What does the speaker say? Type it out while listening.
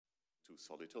to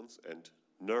solitons and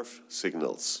nerve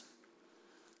signals.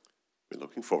 We're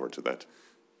looking forward to that.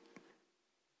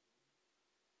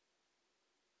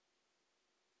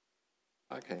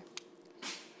 Okay.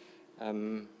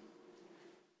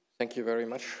 Thank you very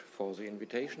much for the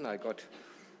invitation. I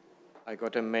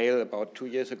got a mail about 2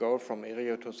 years ago from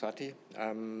Erio Tosatti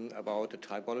about a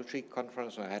tribology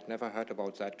conference. I had never heard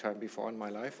about that term before in my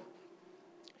life.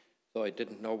 So I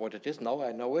didn't know what it is. Now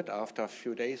I know it after a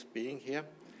few days being here.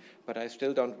 But I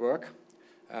still don't work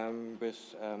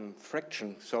with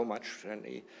friction so much.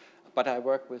 But I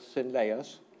work with thin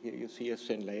layers. Here you see a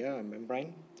thin layer, a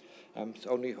membrane. It's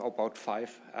only about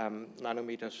 5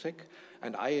 nanometers thick.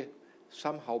 And I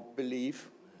somehow believe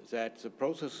that the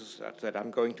processes that I'm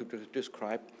going to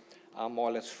describe are more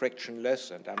or less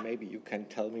frictionless. And maybe you can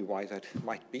tell me why that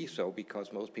might be so,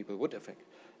 because most people would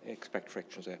expect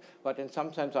frictions there. But in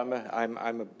some sense, I'm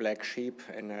a black sheep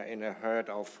in a herd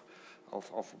of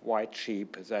white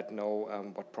sheep that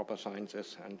know what proper science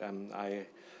is, and I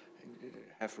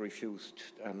have refused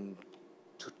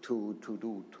to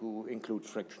include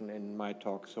friction in my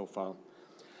talk so far.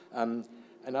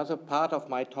 Another part of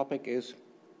my topic is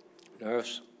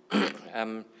nerves.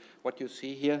 What you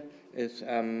see here is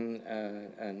a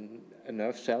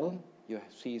nerve cell. You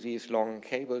see these long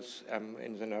cables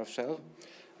in the nerve cell.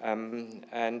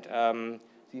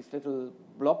 These little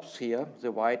blobs here,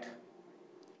 the white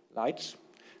lights,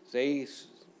 they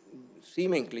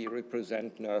seemingly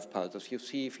represent nerve pulses. You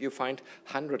see, if you find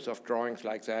hundreds of drawings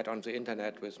like that on the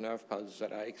internet with nerve pulses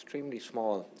that are extremely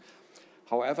small.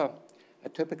 However, a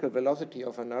typical velocity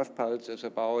of a nerve pulse is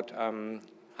about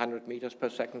 100 meters per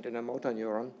second in a motor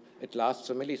neuron. It lasts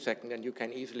a millisecond, and you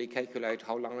can easily calculate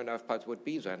how long a nerve pulse would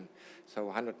be then. So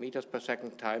 100 meters per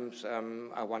second times 1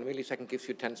 millisecond gives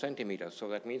you 10 centimeters. So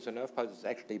that means the nerve pulse is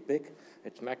actually big,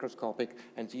 it's macroscopic,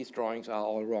 and these drawings are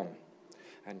all wrong.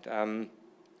 And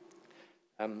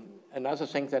another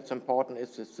thing that's important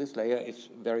is that this layer is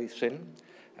very thin.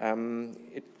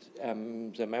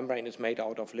 The membrane is made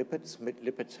out of lipids.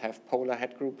 Lipids have polar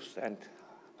head groups and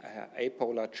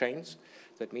apolar chains.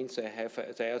 That means they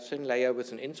are a thin layer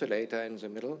with an insulator in the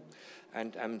middle,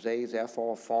 and they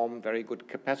therefore form very good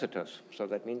capacitors. So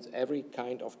that means every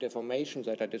kind of deformation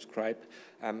that I describe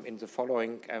in the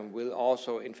following will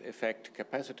also affect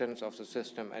capacitance of the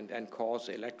system and cause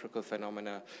electrical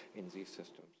phenomena in these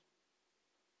systems.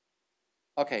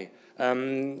 Okay,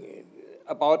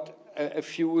 about a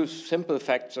few simple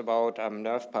facts about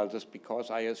nerve pulses, because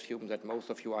I assume that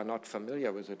most of you are not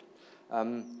familiar with it.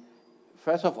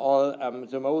 First of all,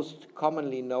 the most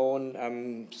commonly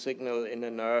known signal in a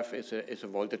nerve is a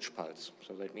voltage pulse.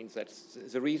 So that means that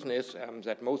the reason is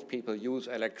that most people use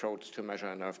electrodes to measure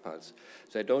a nerve pulse.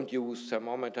 They don't use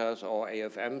thermometers or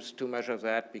AFMs to measure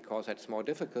that because that's more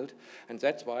difficult. And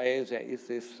that's why there is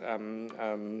this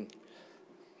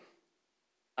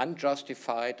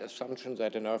unjustified assumption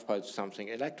that a nerve pulse is something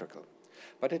electrical.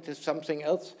 But it is something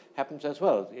else happens as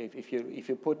well. If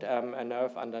you put a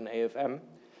nerve under an AFM,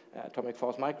 atomic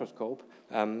force microscope,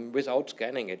 without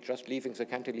scanning it, just leaving the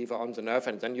cantilever on the nerve,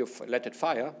 and then you let it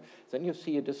fire, then you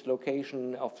see a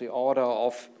dislocation of the order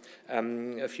of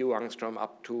a few angstrom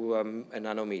up to a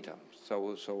nanometer.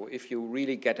 So if you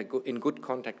really get in good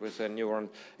contact with a neuron,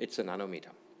 it's a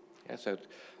nanometer. Yeah, so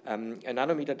a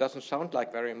nanometer doesn't sound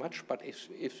like very much, but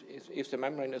if the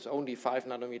membrane is only 5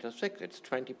 nanometers thick, it's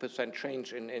 20%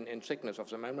 change in thickness of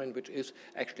the membrane, which is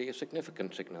actually a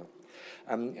significant signal.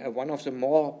 One of the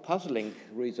more puzzling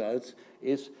results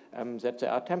is that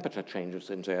there are temperature changes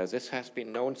in there. This has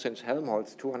been known since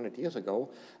Helmholtz 200 years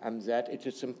ago, that it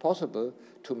is impossible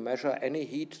to measure any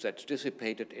heat that's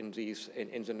dissipated in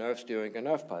the nerves during a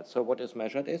nerve pulse. So what is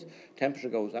measured is temperature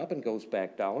goes up and goes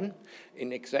back down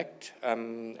in exact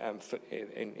in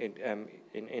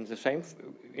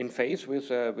phase with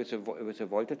a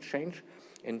voltage change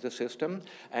in the system.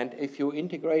 And if you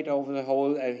integrate over the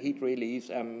whole heat release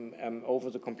over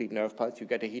the complete nerve pulse, you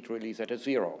get a heat release that is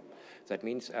 0. That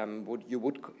means you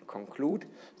would conclude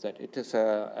that it is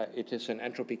an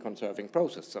entropy conserving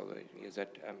process. So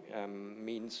that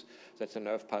means that the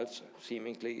nerve pulse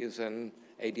seemingly is an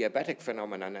adiabatic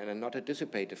phenomenon and not a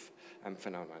dissipative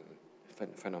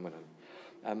phenomenon.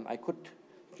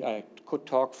 I could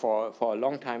talk for a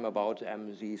long time about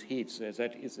these heats.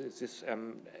 That is this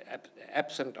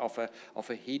absence of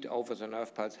a heat over the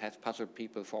nerve pulse has puzzled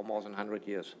people for more than 100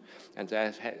 years, and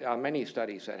there are many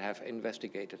studies that have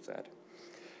investigated that.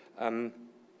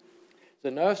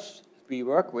 The nerves we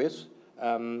work with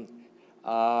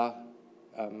are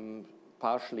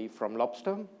partially from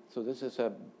lobster. So this is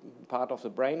a part of the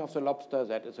brain of the lobster.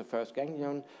 That is the first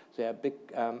ganglion. There are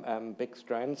big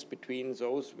strands between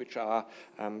those, which are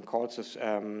called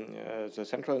the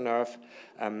central nerve.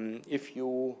 If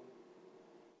you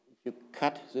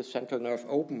cut the central nerve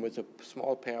open with a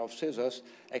small pair of scissors,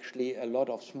 actually a lot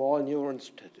of small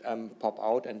neurons pop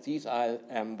out, and these are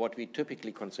what we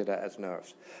typically consider as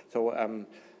nerves. So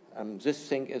this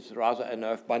thing is rather a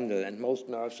nerve bundle, and most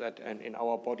nerves in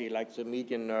our body, like the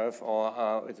median nerve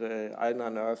or the ulnar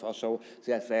nerve or so,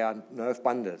 they are nerve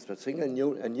bundles. But a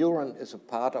neuron is a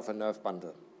part of a nerve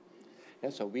bundle. Yeah,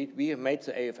 so we have made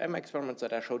the AFM experiments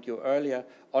that I showed you earlier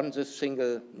on this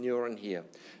single neuron here.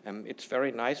 It's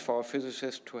very nice for a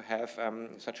physicist to have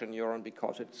such a neuron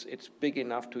because it's big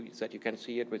enough that you can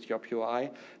see it with your pure eye.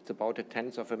 It's about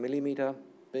 1/10 of a millimeter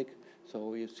big.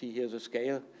 So you see here the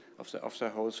scale of the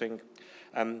whole thing.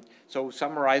 So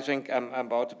summarizing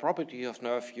about the properties of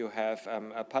nerve, you have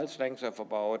a pulse length of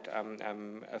about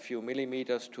a few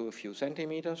millimeters to a few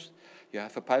centimeters. You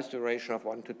have a pulse duration of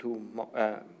 1 to 2,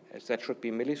 that should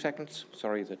be milliseconds.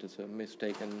 Sorry, that is a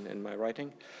mistake in my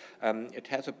writing. It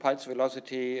has a pulse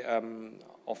velocity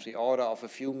of the order of a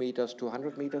few meters to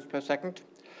 100 meters per second.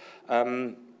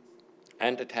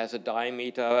 And it has a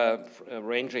diameter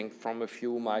ranging from a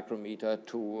few micrometer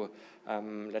to,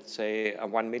 let's say,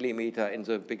 1 millimeter in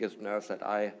the biggest nerve that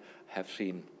I have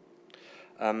seen.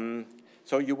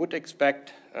 So you would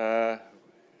expect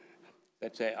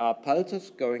that there are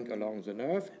pulses going along the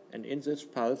nerve, and in this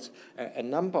pulse, a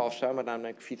number of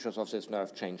thermodynamic features of this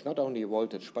nerve change, not only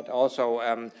voltage, but also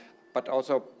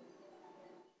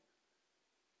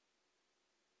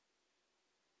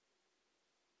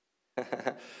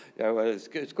yeah, well,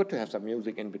 it's good to have some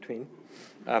music in between.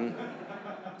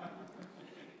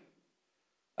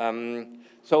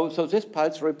 So this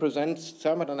pulse represents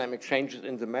thermodynamic changes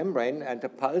in the membrane, and a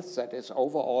pulse that is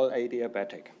overall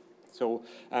adiabatic. So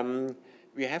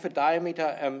we have a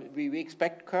diameter, we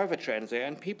expect curvature in there,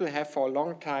 and people have for a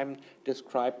long time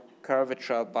described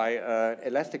curvature by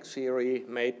elastic theory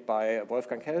made by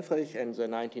Wolfgang Helfrich in the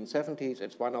 1970s.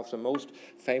 It's one of the most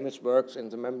famous works in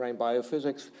the membrane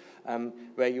biophysics,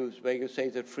 where you say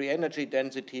the free energy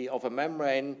density of a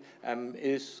membrane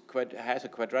has a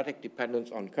quadratic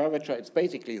dependence on curvature. It's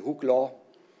basically Hooke's law.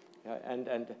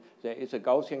 And there is a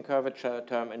Gaussian curvature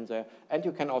term in there, and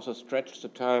you can also stretch the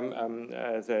term,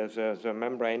 the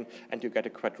membrane, and you get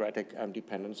a quadratic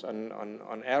dependence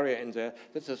on area in there.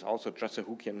 This is also just a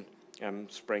Hookean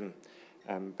spring,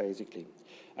 basically.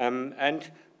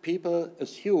 And people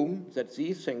assume that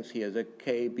these things here, the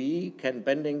KB,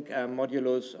 bending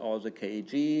modulus, or the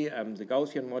KG, the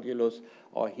Gaussian modulus,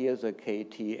 or here the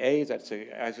KTA, that's the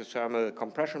isothermal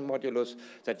compression modulus,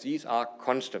 that these are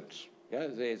constants. Yeah,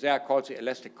 they are called the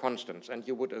elastic constants, and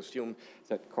you would assume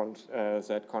that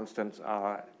constants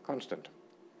are constant.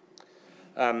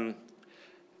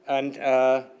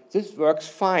 This works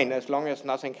fine as long as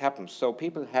nothing happens. So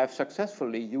people have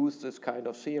successfully used this kind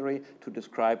of theory to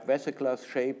describe vesicular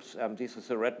shapes. This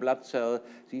is a red blood cell.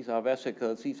 These are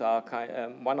vesicles. These are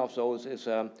one of those is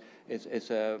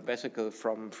a vesicle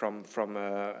from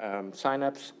a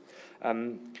synapse.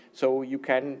 So you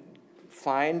can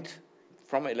find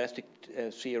from elastic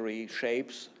theory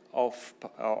shapes of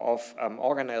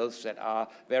organelles that are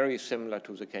very similar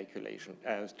to the calculation,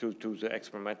 to the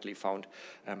experimentally found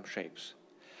shapes.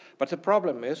 But the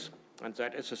problem is, and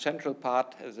that is the central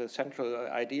part, the central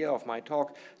idea of my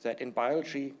talk, that in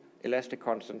biology, elastic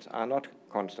constants are not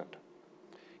constant.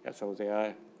 Yeah, so they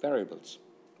are variables,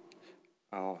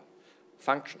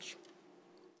 functions.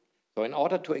 So in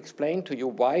order to explain to you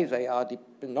why they are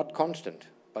not constant,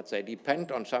 but they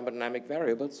depend on thermodynamic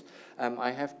variables,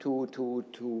 I have to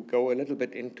go a little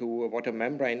bit into what a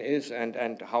membrane is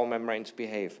and how membranes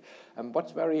behave.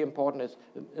 What's very important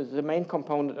is the main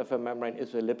component of a membrane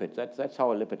is a lipid. That's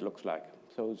how a lipid looks like.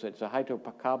 So it's a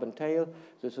hydrocarbon tail,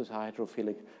 this is a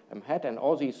hydrophilic head, and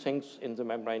all these things in the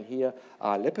membrane here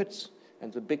are lipids,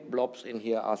 and the big blobs in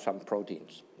here are some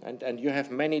proteins. And you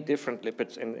have many different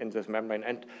lipids in this membrane,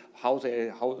 and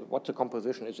what the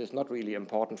composition is not really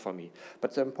important for me.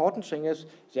 But the important thing is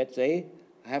that they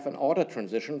have an order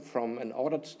transition from an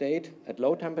ordered state at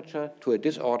low temperature to a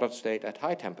disordered state at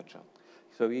high temperature.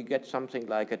 So you get something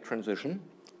like a transition.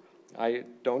 I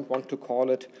don't want to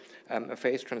call it a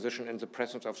phase transition in the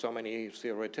presence of so many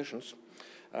theoreticians.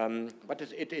 But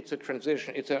it's a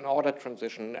transition, it's an order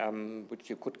transition, which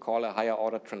you could call a higher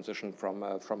order transition from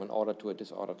an ordered to a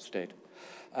disordered state.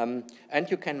 And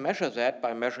you can measure that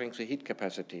by measuring the heat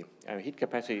capacity. Heat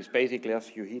capacity is basically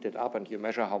as you heat it up and you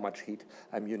measure how much heat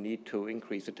you need to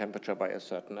increase the temperature by a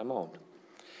certain amount.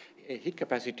 heat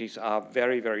capacities are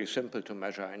very, very simple to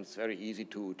measure, and it's very easy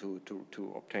to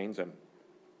obtain them.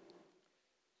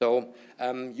 So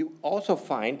you also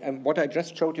find, and what I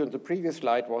just showed you in the previous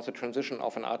slide was a transition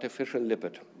of an artificial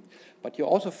lipid. But you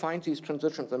also find these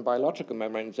transitions in biological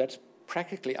membranes. That's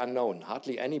practically unknown.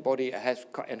 Hardly anybody has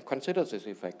considers this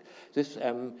effect. This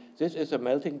is a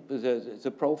melting,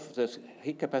 the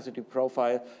heat capacity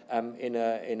profile in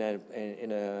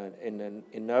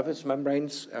nervous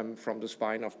membranes from the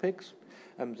spine of pigs.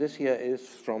 This here is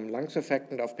from lung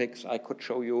surfactant of pigs. I could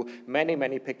show you many,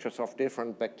 many pictures of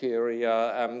different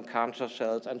bacteria, cancer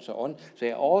cells, and so on.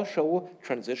 They all show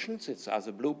transitions. It's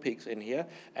the blue peaks in here.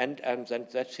 And then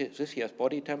this here is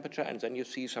body temperature, and then you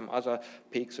see some other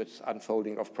peaks. It's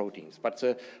unfolding of proteins. But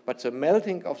the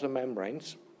melting of the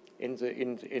membranes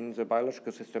in the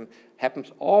biological system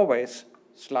happens always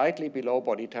slightly below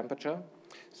body temperature,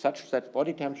 such that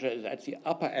body temperature is at the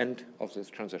upper end of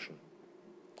this transition.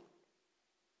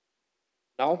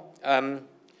 Now,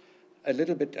 a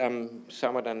little bit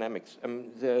thermodynamics.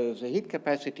 The heat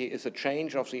capacity is a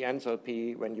change of the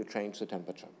enthalpy when you change the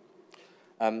temperature.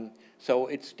 So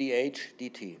it's dH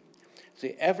dt.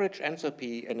 The average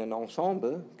enthalpy in an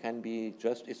ensemble can be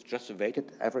it's just a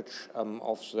weighted average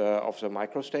of the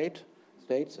microstate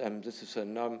states. This is a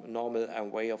normal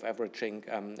way of averaging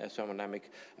a thermodynamic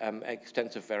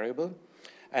extensive variable.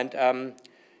 And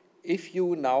if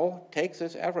you now take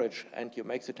this average and you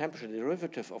make the temperature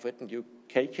derivative of it and you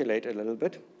calculate a little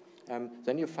bit,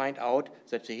 then you find out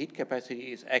that the heat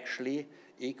capacity is actually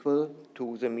equal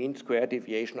to the mean square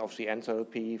deviation of the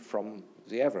enthalpy from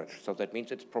the average. So that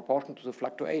means it's proportional to the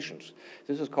fluctuations.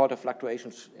 This is called a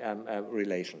fluctuations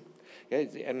relation. Yeah,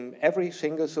 every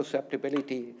single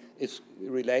susceptibility is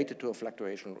related to a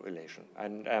fluctuation relation.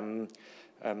 And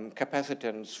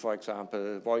capacitance, for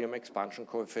example, volume expansion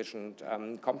coefficient,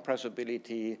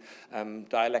 compressibility,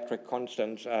 dielectric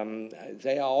constants,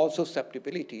 they are all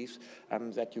susceptibilities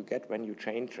that you get when you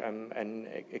change an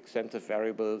extensive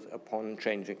variable upon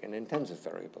changing an intensive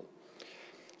variable.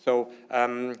 So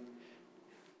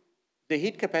the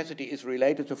heat capacity is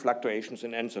related to fluctuations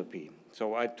in enthalpy.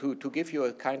 So to give you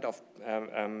a kind of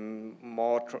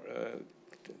more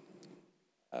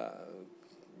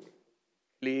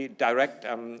direct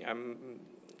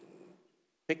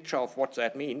picture of what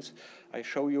that means, I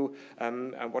show you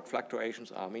what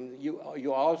fluctuations are. I mean, you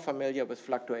are all familiar with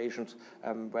fluctuations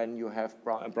when you have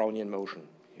Brownian motion.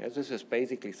 Yeah, this is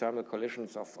basically thermal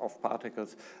collisions of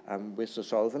particles with the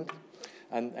solvent,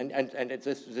 and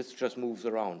this just moves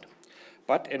around.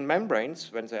 But in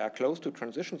membranes, when they are close to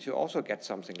transitions, you also get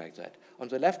something like that. On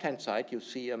the left-hand side, you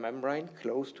see a membrane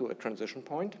close to a transition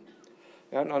point.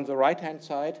 And on the right-hand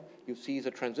side, you see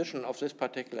the transition of this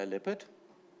particular lipid.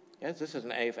 Yes, this is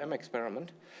an AFM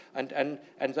experiment. And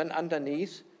then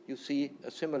underneath, you see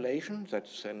a simulation.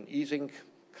 That's an Ising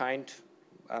kind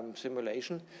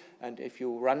simulation. And if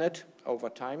you run it over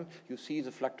time, you see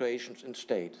the fluctuations in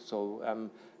state. So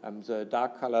the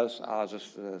dark colors are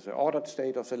the ordered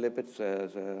state of the lipids.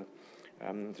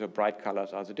 The bright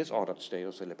colors are the disordered state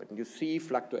of the lipid. And you see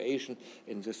fluctuation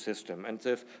in this system. And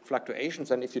the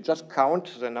fluctuations, and if you just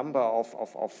count the number of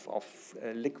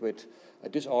liquid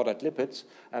disordered lipids,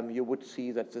 you would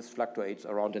see that this fluctuates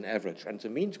around an average. And the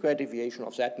mean square deviation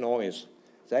of that noise,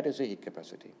 that is the heat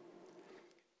capacity.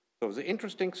 So the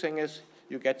interesting thing is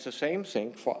you get the same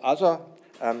thing for other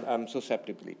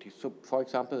susceptibilities. So, for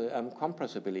example,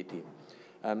 compressibility.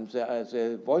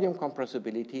 The volume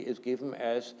compressibility is given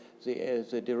as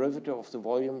the derivative of the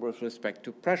volume with respect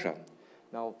to pressure.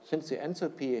 Now, since the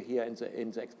enthalpy here in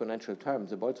the exponential term,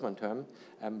 the Boltzmann term,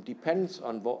 depends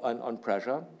on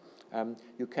pressure,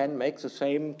 you can make the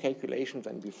same calculation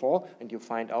than before, and you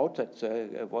find out that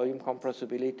the volume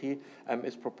compressibility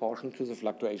is proportional to the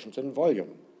fluctuations in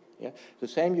volume. Yeah? The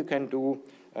same you can do,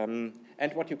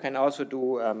 and what you can also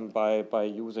do by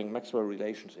using Maxwell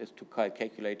relations is to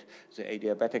calculate the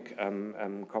adiabatic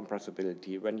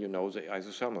compressibility when you know the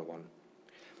isothermal one.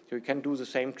 So you can do the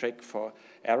same trick for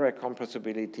area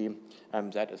compressibility,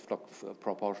 that is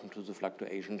proportional to the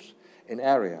fluctuations in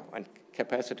area, and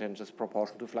capacitance is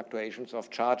proportional to fluctuations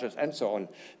of charges, and so on.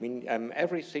 I mean,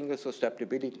 every single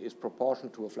susceptibility is proportional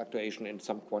to a fluctuation in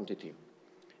some quantity,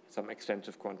 some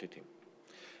extensive quantity.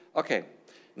 Okay,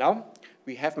 now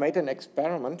we have made an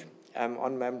experiment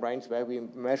on membranes where we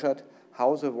measured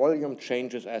how the volume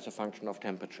changes as a function of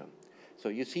temperature. So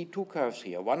you see two curves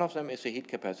here. One of them is the heat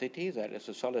capacity, that is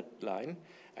a solid line,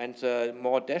 and the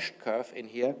more dashed curve in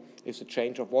here is the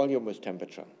change of volume with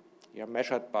temperature,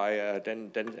 measured by a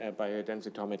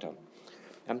densitometer.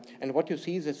 And what you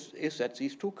see is that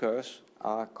these two curves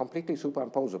are completely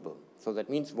superimposable. So that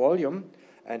means volume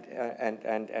and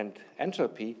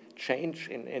enthalpy change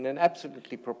in an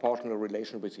absolutely proportional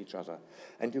relation with each other.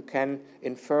 And you can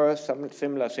infer some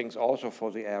similar things also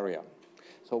for the area.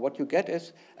 So what you get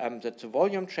is that the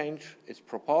volume change is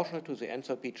proportional to the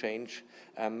enthalpy change,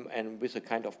 and with a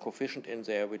kind of coefficient in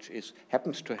there which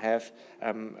happens to have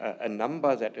a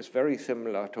number that is very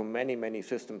similar to many, many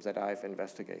systems that I've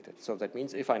investigated. So that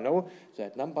means if I know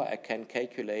that number, I can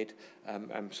calculate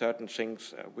certain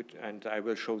things, and I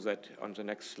will show that on the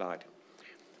next slide.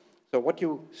 So what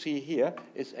you see here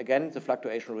is, again, the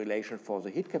fluctuation relation for the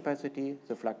heat capacity,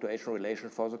 the fluctuation relation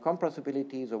for the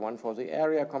compressibility, the one for the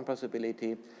area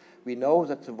compressibility. We know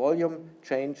that the volume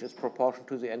change is proportional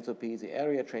to the enthalpy, the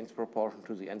area change is proportional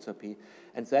to the enthalpy,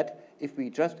 and that if we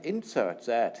just insert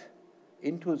that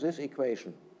into this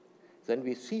equation, then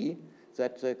we see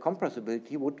that the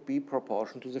compressibility would be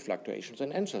proportional to the fluctuations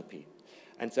in enthalpy.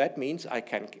 And that means I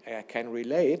can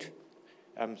relate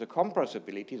the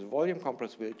compressibility, the volume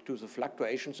compressibility, to the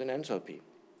fluctuations in enthalpy.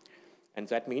 And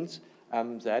that means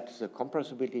that the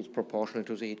compressibility is proportional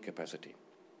to the heat capacity.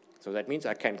 So that means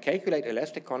I can calculate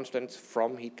elastic constants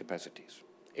from heat capacities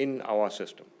in our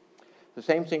system. The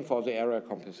same thing for the area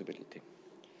compressibility.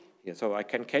 Yeah, so I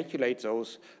can calculate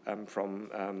those from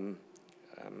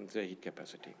the heat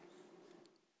capacity.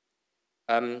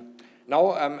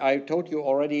 Now, I told you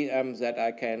already that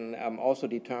I can also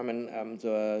determine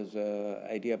the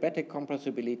adiabatic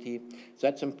compressibility.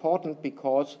 That's important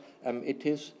because it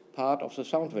is part of the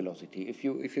sound velocity. If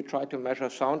you try to measure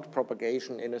sound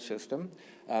propagation in a system,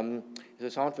 the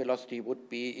sound velocity would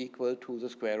be equal to the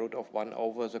square root of 1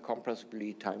 over the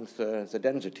compressibility times the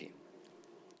density.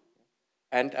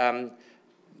 And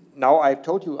now I've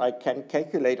told you I can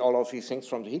calculate all of these things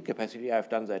from the heat capacity. I've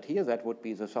done that here. That would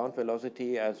be the sound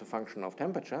velocity as a function of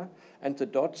temperature. And the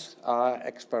dots are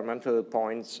experimental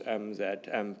points that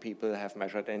people have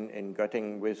measured in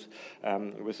Göttingen with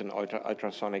an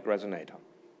ultrasonic resonator.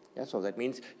 Yeah, so that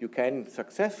means you can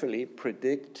successfully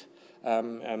predict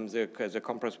the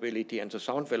compressibility and the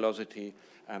sound velocity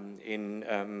in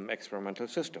experimental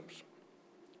systems.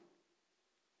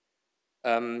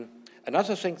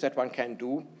 Another thing that one can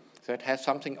do that has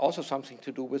also something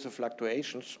to do with the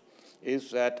fluctuations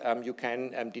is that you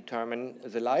can determine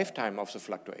the lifetime of the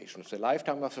fluctuations. The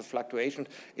lifetime of the fluctuation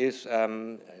is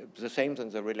the same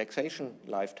as the relaxation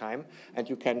lifetime, and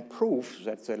you can prove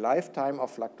that the lifetime of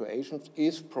fluctuations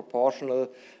is proportional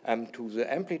to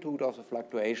the amplitude of the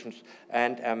fluctuations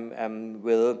and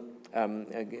will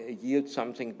yield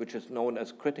something which is known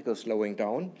as critical slowing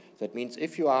down. That means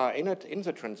if you are in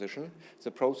the transition,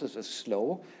 the process is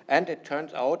slow, and it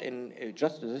turns out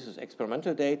this is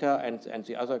experimental data, and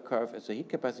the other curve is the heat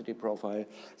capacity profile,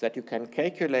 that you can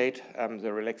calculate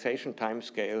the relaxation time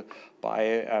scale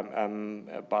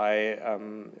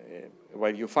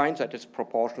well, you find that it's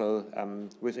proportional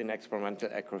within experimental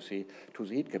accuracy to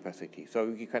the heat capacity. So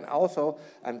you can also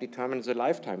determine the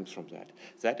lifetimes from that.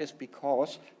 That is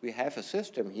because we have a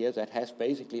system here that has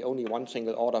basically only one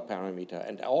single order parameter,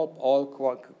 and all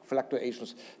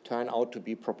fluctuations turn out to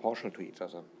be proportional to each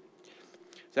other.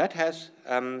 That has,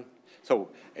 so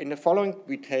in the following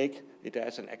we take it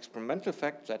as an experimental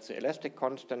fact that the elastic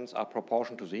constants are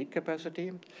proportional to the heat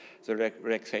capacity. The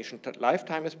relaxation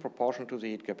lifetime is proportional to the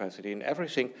heat capacity, and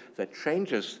everything that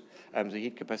changes the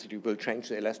heat capacity will change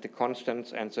the elastic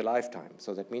constants and the lifetime.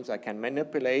 So that means I can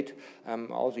manipulate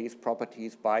all these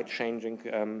properties by changing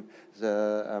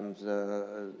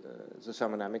the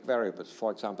thermodynamic variables, for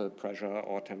example, pressure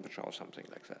or temperature or something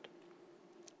like that.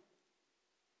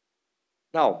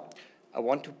 Now, I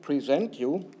want to present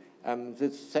you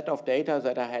this set of data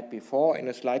that I had before in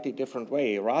a slightly different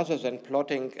way. Rather than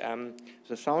plotting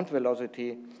the sound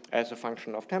velocity as a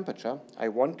function of temperature, I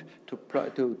want to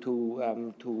plot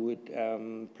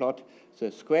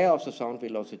the square of the sound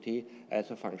velocity as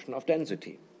a function of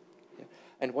density.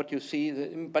 And what you see,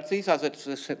 but these are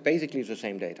basically the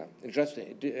same data, just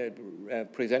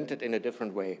presented in a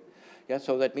different way. Yeah,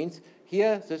 so that means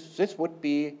here this would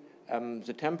be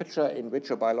the temperature in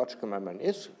which a biological membrane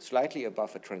is, slightly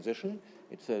above a transition.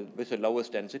 It's with the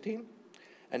lowest density.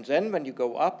 And then when you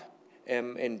go up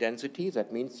in density,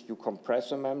 that means you compress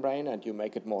the membrane and you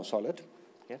make it more solid.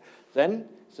 Yeah? Then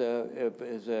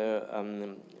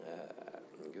the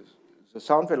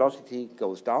sound velocity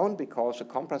goes down because the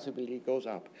compressibility goes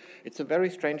up. It's a very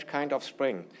strange kind of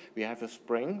spring. We have a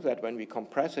spring that when we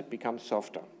compress it becomes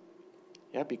softer.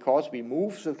 Yeah, because we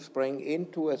move the spring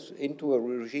into a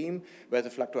regime where the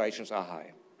fluctuations are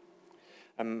high.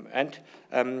 And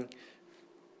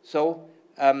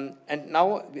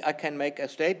now I can make a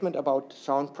statement about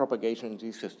sound propagation in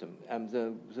this system.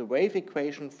 The wave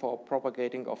equation for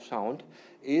propagating of sound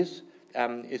is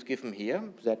is given here.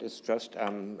 That is just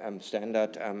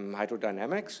standard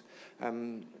hydrodynamics.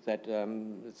 That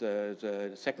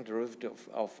the second derivative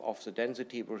of the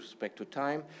density with respect to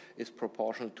time is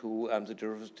proportional to the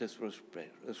derivatives with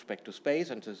respect to space,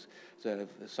 and the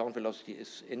sound velocity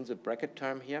is in the bracket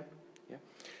term here. Yeah.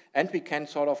 And we can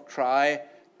sort of try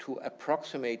to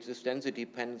approximate this density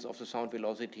dependence of the sound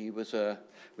velocity with a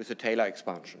Taylor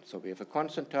expansion. So we have a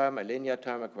constant term, a linear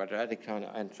term, a quadratic term,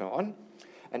 and so on.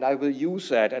 And I will use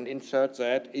that and insert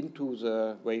that into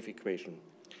the wave equation.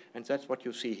 And that's what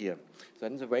you see here.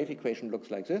 Then the wave equation looks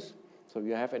like this. So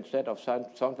you have, instead of sound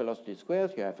velocity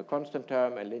squares, you have a constant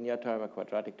term, a linear term, a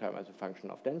quadratic term as a function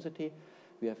of density.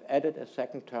 We have added a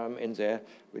second term in there,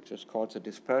 which is called the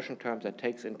dispersion term, that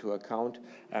takes into account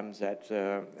that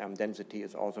density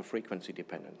is also frequency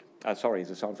dependent. Sorry,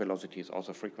 the sound velocity is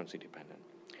also frequency dependent.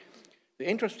 The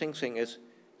interesting thing is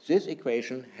this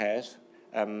equation has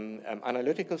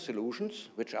analytical solutions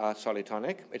which are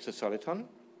solitonic. It's a soliton.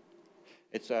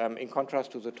 It's in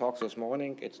contrast to the talks this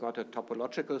morning, it's not a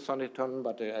topological soliton,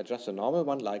 but just a normal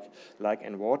one, like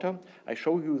in water. I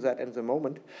show you that in the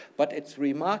moment. But it's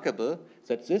remarkable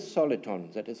that this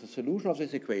soliton, that is a solution of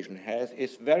this equation,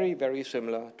 is very, very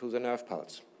similar to the nerve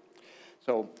pulse.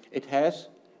 So it has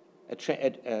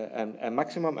a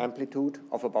maximum amplitude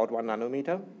of about 1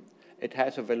 nanometer. It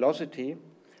has a velocity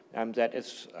that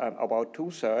is about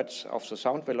 2/3 of the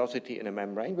sound velocity in a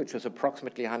membrane, which is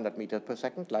approximately 100 meters per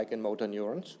second, like in motor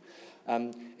neurons.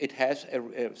 It has,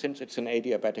 since it's an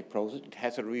adiabatic process,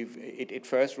 it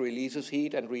first releases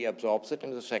heat and reabsorbs it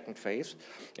in the second phase.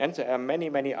 And there are many,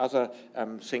 many other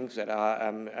things that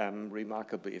are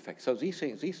remarkable effects. So these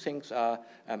things are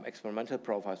experimental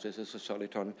profiles. This is a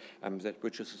soliton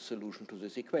which is a solution to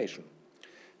this equation.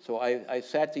 So I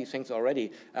said these things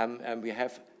already. We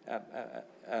have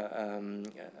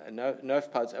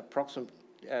nerve pulse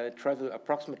travel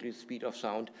approximately the speed of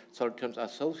sound. Solitons are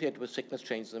associated with thickness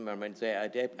changes in the membrane. They are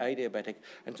adiabatic,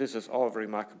 and this is all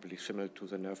remarkably similar to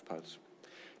the nerve pulse.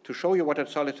 To show you what a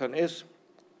soliton is,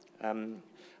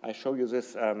 I show you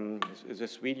this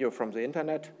video from the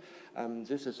internet.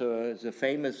 This is the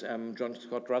famous John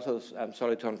Scott Russell's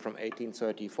soliton from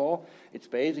 1834. It's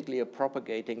basically a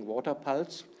propagating water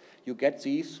pulse. You get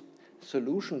these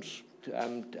solutions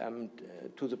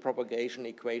to the propagation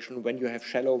equation when you have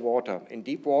shallow water. In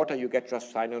deep water, you get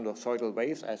just sinusoidal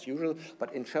waves as usual,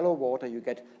 but in shallow water, you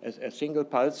get a single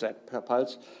pulse. That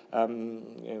pulse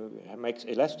makes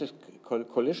elastic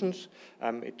collisions.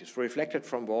 It is reflected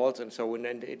from walls and so on,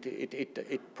 and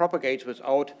it propagates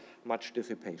without much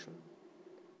dissipation.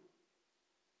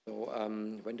 So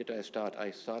when did I start? I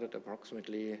started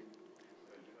approximately...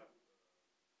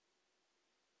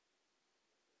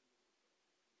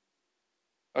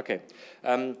 Okay.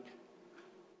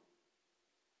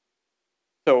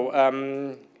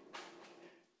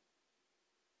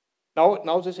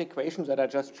 Now this equation that I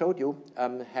just showed you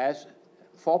has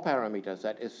 4 parameters.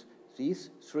 That is these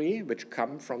 3, which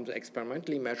come from the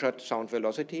experimentally measured sound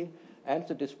velocity, and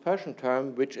the dispersion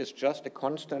term, which is just a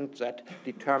constant that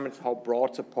determines how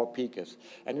broad the peak is.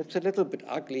 And it's a little bit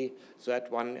ugly that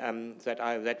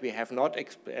that we have not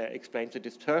explained the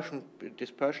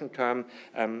dispersion term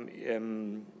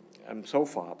so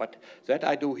far, but that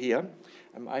I do here.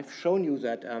 I've shown you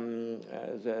that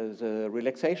the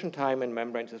relaxation time in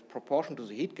membranes is proportional to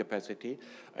the heat capacity,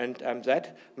 and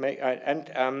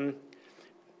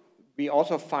we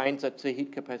also find that the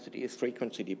heat capacity is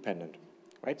frequency dependent.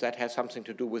 Right? That has something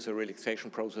to do with the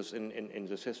relaxation process in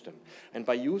the system. And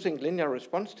by using linear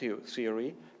response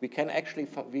theory, we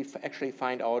actually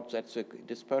find out that the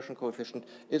dispersion coefficient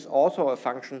is also a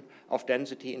function of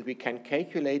density, and we can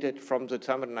calculate it from the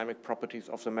thermodynamic properties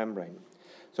of the membrane.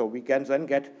 So we can then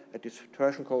get a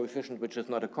dispersion coefficient which is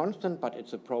not a constant, but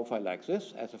it's a profile like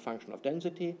this as a function of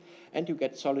density, and you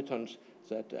get solitons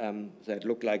that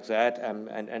look like that,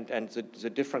 and the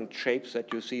different shapes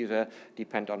that you see there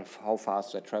depend on how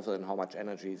fast they travel and how much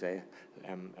energy they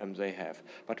have.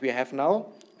 But we have now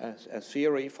a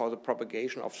theory for the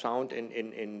propagation of sound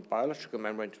in biological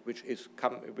membranes, which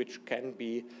can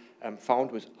be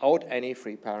found without any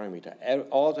free parameter.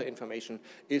 All the information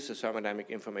is the thermodynamic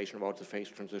information about the phase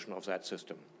transition of that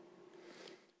system.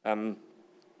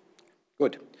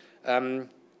 Good.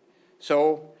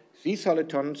 So these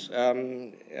solitons,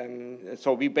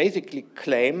 so we basically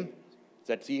claim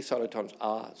that these solitons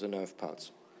are the nerve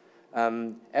pulse.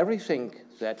 Everything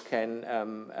that can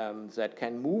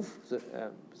move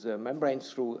the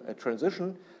membranes through a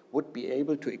transition would be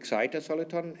able to excite a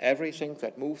soliton. Everything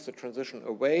that moves the transition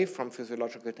away from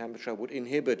physiological temperature would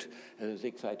inhibit the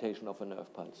excitation of a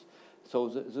nerve pulse. So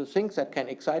the things that can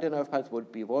excite a nerve pulse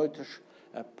would be voltage,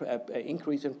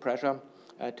 increase in pressure,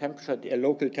 temperature, a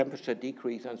local temperature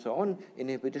decrease, and so on.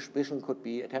 Inhibition could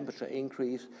be a temperature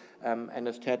increase,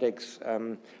 anesthetics,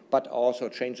 but also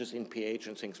changes in pH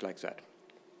and things like that.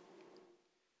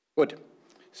 Good.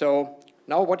 So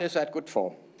now what is that good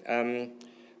for?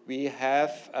 We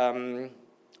have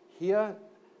here,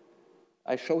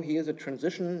 I show here the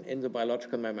transition in the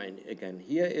biological membrane again.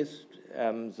 Here is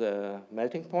the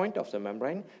melting point of the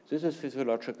membrane. This is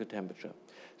physiological temperature.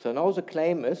 So now the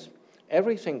claim is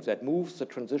everything that moves the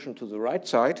transition to the right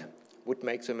side would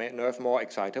make the nerve more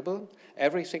excitable.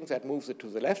 Everything that moves it to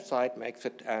the left side makes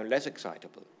it less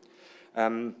excitable.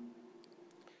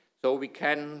 So we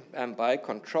can, by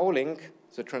controlling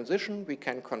the transition, we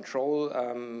can control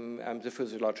the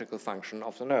physiological function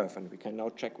of the nerve, and we can now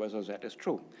check whether that is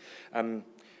true.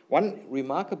 One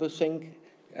remarkable thing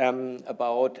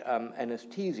about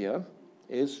anesthesia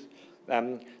is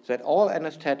that all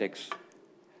anesthetics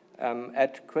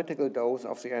at critical dose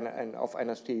of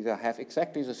anesthesia have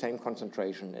exactly the same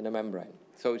concentration in the membrane.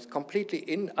 So it's completely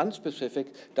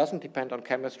unspecific, doesn't depend on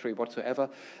chemistry whatsoever.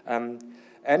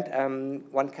 And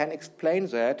one can explain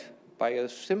that by a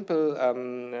simple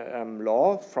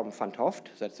law from Van 't Hoft,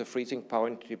 that's the freezing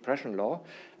point depression law,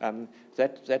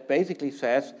 that basically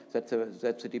says that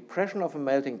the depression of a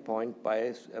melting point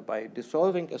by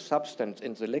dissolving a substance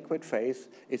in the liquid phase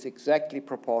is exactly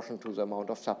proportional to the amount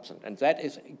of substance. And that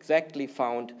is exactly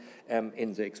found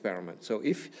in the experiment. So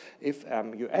if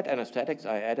you add anesthetics,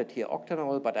 I added here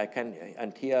octanol, but I can,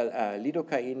 and here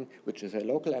lidocaine, which is a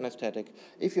local anesthetic.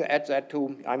 If you add that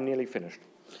to, I'm nearly finished.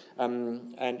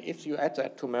 And if you add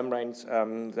that to membranes,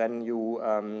 then you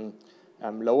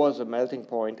lower the melting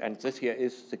point, and this here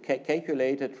is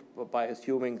calculated by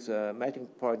assuming the melting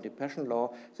point depression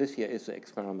law. This here is the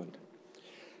experiment.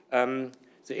 The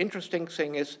interesting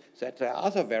thing is that there are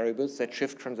other variables that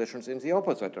shift transitions in the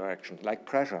opposite direction, like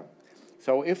pressure.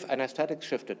 So if anesthetics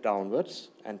shifted downwards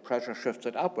and pressure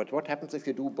shifted upwards, what happens if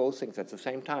you do both things at the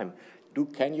same time?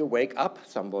 Can you wake up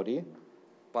somebody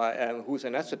who's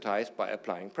anesthetized by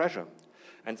applying pressure?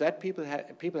 And that people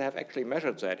have actually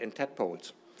measured that in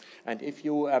tadpoles. And if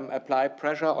you apply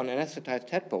pressure on anesthetized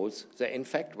tadpoles, they in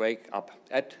fact wake up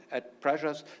at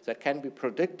pressures that can be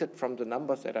predicted from the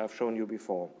numbers that I've shown you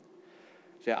before.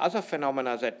 There are other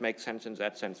phenomena that make sense in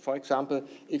that sense. For example,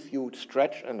 if you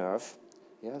stretch a nerve,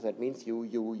 yeah, that means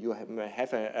you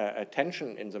have a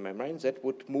tension in the membrane that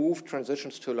would move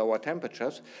transitions to lower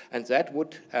temperatures, and that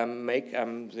would make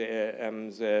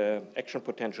the action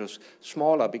potentials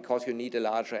smaller because you need a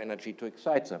larger energy to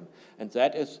excite them. And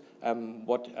that is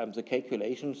what the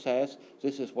calculation says.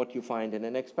 This is what you find in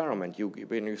an experiment.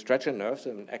 When you stretch a nerve,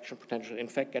 the action potential in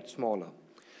fact gets smaller.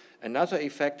 Another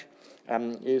effect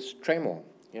is tremor.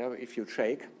 You know, if you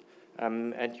shake,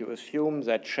 and you assume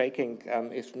that shaking,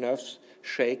 if nerves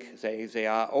shake, they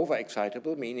are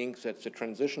overexcitable, meaning that the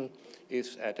transition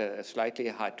is at a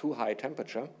slightly too high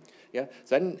temperature, yeah,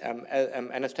 then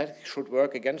anesthetics should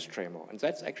work against tremor. And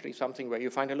that's actually something where you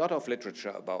find a lot of literature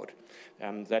about,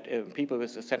 that people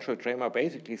with essential tremor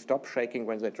basically stop shaking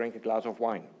when they drink a glass of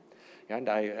wine. Yeah, and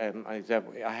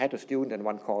I had a student in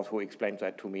one course who explained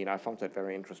that to me, and I found that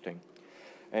very interesting.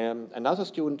 Another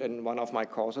student in one of my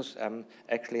courses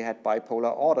actually had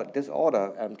bipolar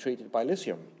disorder treated by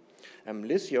lithium.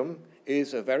 Lithium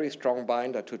is a very strong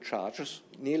binder to charges,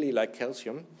 nearly like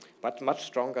calcium, but much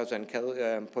stronger than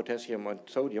potassium and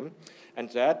sodium, and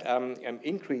that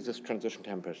increases transition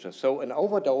temperature. So an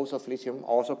overdose of lithium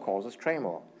also causes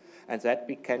tremor, and that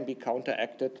can be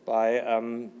counteracted by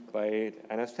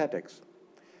anesthetics.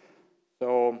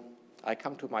 So I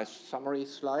come to my summary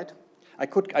slide. I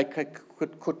could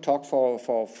talk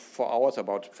for hours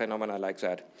about phenomena like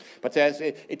that, but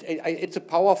it's a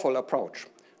powerful approach,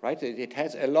 right? It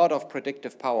has a lot of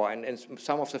predictive power, and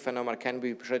some of the phenomena can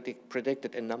be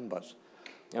predicted in numbers.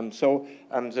 So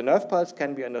the nerve pulse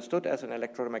can be understood as an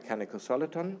electromechanical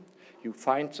soliton. You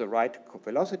find the right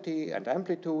velocity and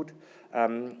amplitude.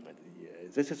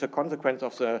 This is a consequence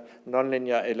of the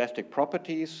nonlinear elastic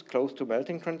properties close to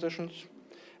melting transitions.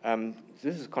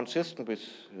 This is consistent with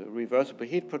reversible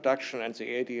heat production and the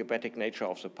adiabatic nature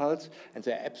of the pulse, and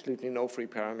there are absolutely no free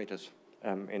parameters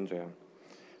in there.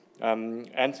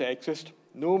 And there exist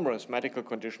numerous medical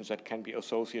conditions that can be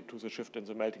associated to the shift in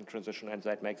the melting transition, and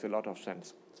that makes a lot of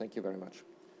sense. Thank you very much.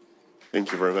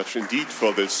 Thank you very much indeed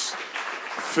for this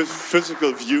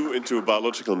physical view into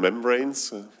biological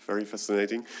membranes. Very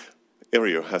fascinating.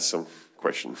 Ario has some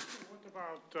questions.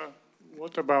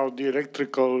 What about the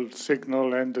electrical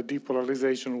signal and the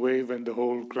depolarization wave and the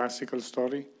whole classical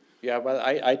story? Yeah, well,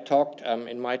 I talked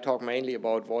in my talk mainly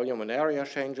about volume and area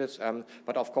changes,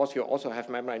 but of course you also have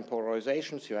membrane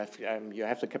polarizations. You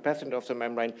have the capacitance of the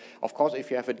membrane. Of course,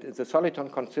 if you have the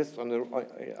soliton consists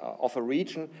of a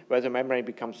region where the membrane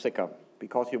becomes thicker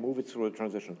because you move it through a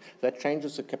transition. That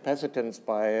changes the capacitance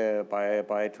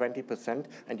by 20%,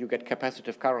 and you get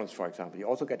capacitive currents, for example. You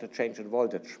also get a change in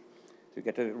voltage. You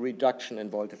get a reduction in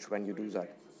voltage when you do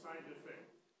that.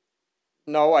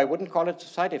 No, I wouldn't call it a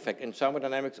side effect. In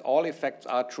thermodynamics, all effects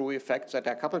are true effects that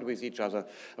are coupled with each other.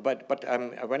 But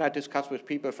when I discuss with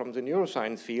people from the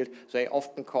neuroscience field, they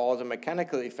often call the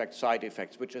mechanical effects side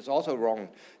effects, which is also wrong.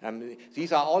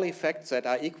 These are all effects that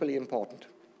are equally important.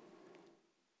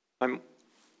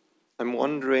 I'm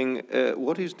wondering,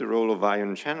 what is the role of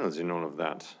ion channels in all of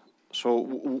that? So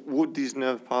would these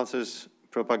nerve pulses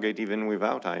propagate even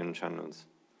without ion channels?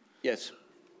 Yes.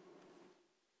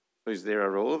 So is there a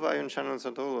role of ion channels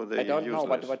at all, or are they I don't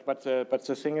useless? know, but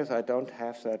the thing is, I don't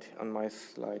have that on my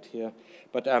slide here.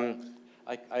 But I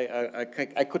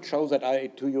could show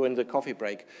that to you in the coffee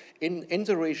break. In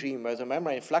the regime where the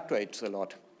membrane fluctuates a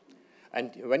lot,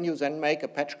 and when you then make a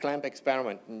patch clamp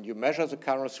experiment and you measure the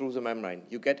current through the membrane,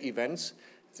 you get events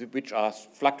which are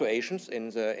fluctuations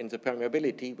in the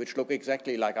permeability, which look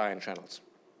exactly like ion channels.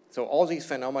 So all these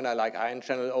phenomena like ion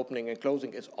channel opening and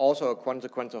closing is also a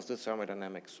consequence of this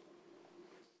thermodynamics.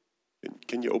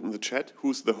 Can you open the chat?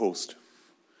 Who's the host?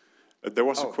 There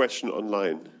was a question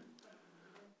online.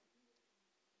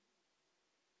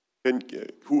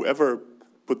 Whoever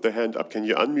put their hand up, can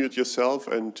you unmute yourself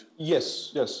and...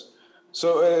 Yes.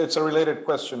 So it's a related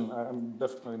question. I'm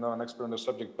definitely not an expert on the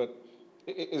subject, but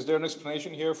is there an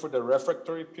explanation here for the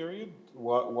refractory period?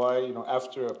 Why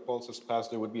after a pulse has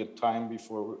passed, there would be a time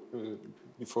before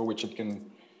which it can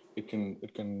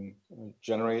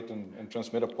generate and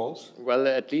transmit a pulse? Well,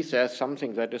 at least there's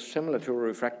something that is similar to a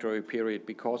refractory period,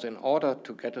 because in order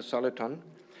to get a soliton,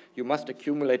 you must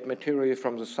accumulate material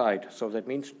from the side. So that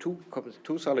means two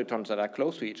solitons that are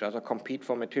close to each other compete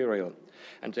for material.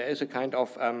 And there is a kind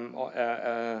of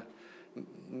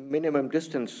minimum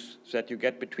distance that you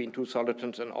get between two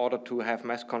solitons in order to have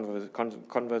mass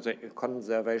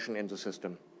conservation in the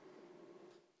system.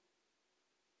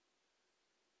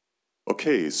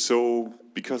 Okay, so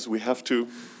because we have to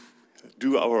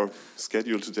do our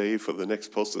schedule today for the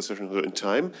next poster session in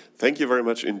time, thank you very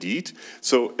much indeed.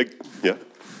 So, yeah,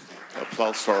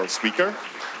 applause for our speaker.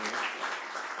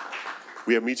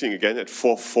 We are meeting again at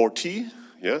 4:40,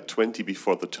 20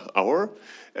 before the hour.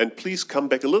 And please come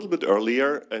back a little bit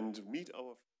earlier and meet our